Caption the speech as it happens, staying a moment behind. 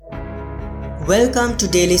Welcome to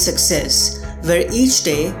Daily Success, where each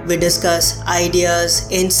day we discuss ideas,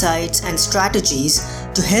 insights, and strategies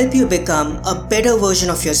to help you become a better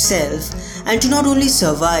version of yourself and to not only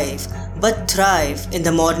survive but thrive in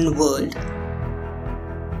the modern world.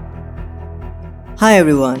 Hi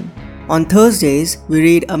everyone. On Thursdays, we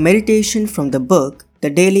read a meditation from the book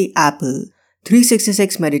The Daily Apple,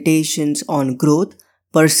 366 Meditations on Growth,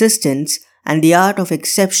 Persistence, and the Art of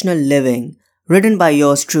Exceptional Living, written by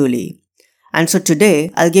yours truly. And so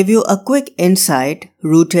today, I'll give you a quick insight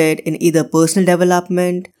rooted in either personal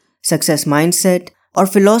development, success mindset, or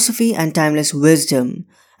philosophy and timeless wisdom,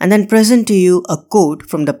 and then present to you a quote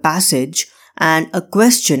from the passage and a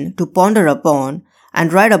question to ponder upon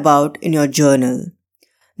and write about in your journal.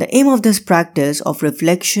 The aim of this practice of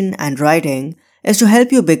reflection and writing is to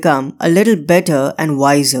help you become a little better and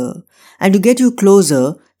wiser, and to get you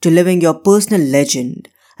closer to living your personal legend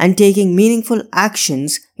and taking meaningful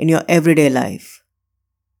actions in your everyday life.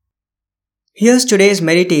 Here's today's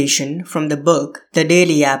meditation from the book The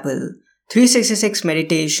Daily Apple, 366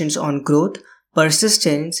 Meditations on Growth,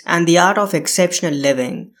 Persistence, and the Art of Exceptional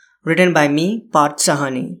Living, written by me, Parth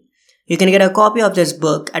Sahani. You can get a copy of this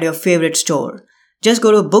book at your favorite store. Just go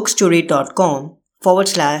to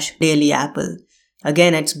books2read.com/dailyapple.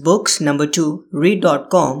 Again, it's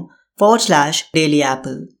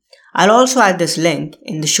books2read.com/dailyapple. I'll also add this link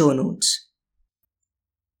in the show notes.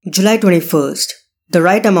 July 21st. The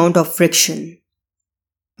right amount of friction.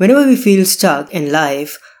 Whenever we feel stuck in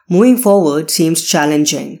life, moving forward seems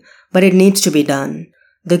challenging, but it needs to be done.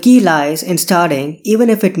 The key lies in starting, even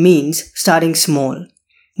if it means starting small.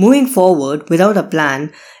 Moving forward without a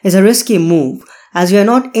plan is a risky move, as we are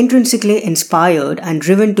not intrinsically inspired and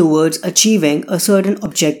driven towards achieving a certain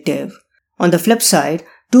objective. On the flip side,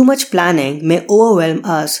 too much planning may overwhelm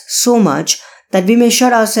us so much that we may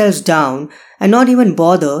shut ourselves down and not even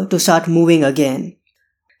bother to start moving again.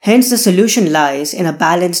 Hence, the solution lies in a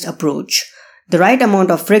balanced approach. The right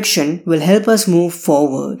amount of friction will help us move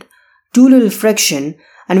forward. Too little friction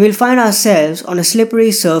and we'll find ourselves on a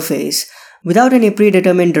slippery surface without any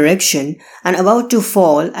predetermined direction and about to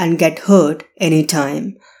fall and get hurt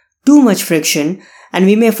anytime. Too much friction and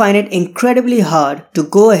we may find it incredibly hard to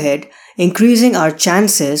go ahead, increasing our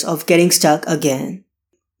chances of getting stuck again.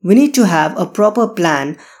 We need to have a proper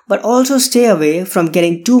plan but also stay away from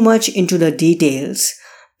getting too much into the details.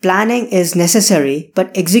 Planning is necessary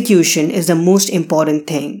but execution is the most important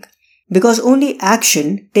thing. Because only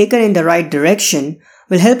action taken in the right direction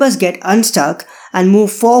will help us get unstuck and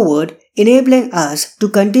move forward, enabling us to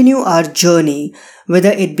continue our journey,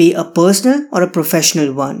 whether it be a personal or a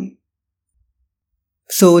professional one.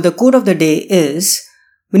 So the quote of the day is,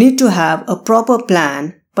 we need to have a proper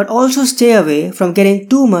plan but also stay away from getting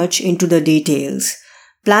too much into the details.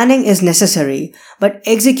 Planning is necessary, but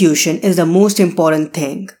execution is the most important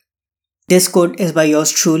thing. This quote is by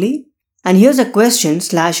yours truly. And here's a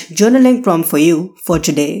question/journaling prompt for you for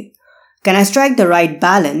today. Can I strike the right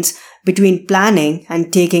balance between planning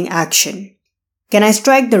and taking action? Can I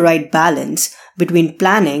strike the right balance between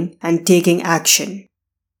planning and taking action?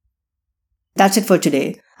 That's it for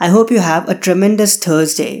today. I hope you have a tremendous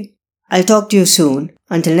Thursday. I'll talk to you soon.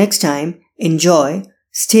 Until next time, enjoy,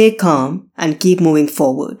 stay calm, and keep moving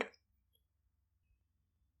forward.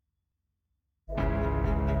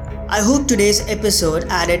 I hope today's episode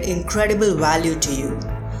added incredible value to you.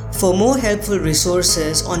 For more helpful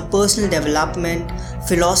resources on personal development,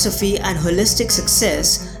 philosophy, and holistic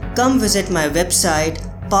success, come visit my website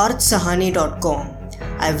parthsahani.com.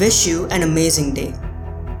 I wish you an amazing day.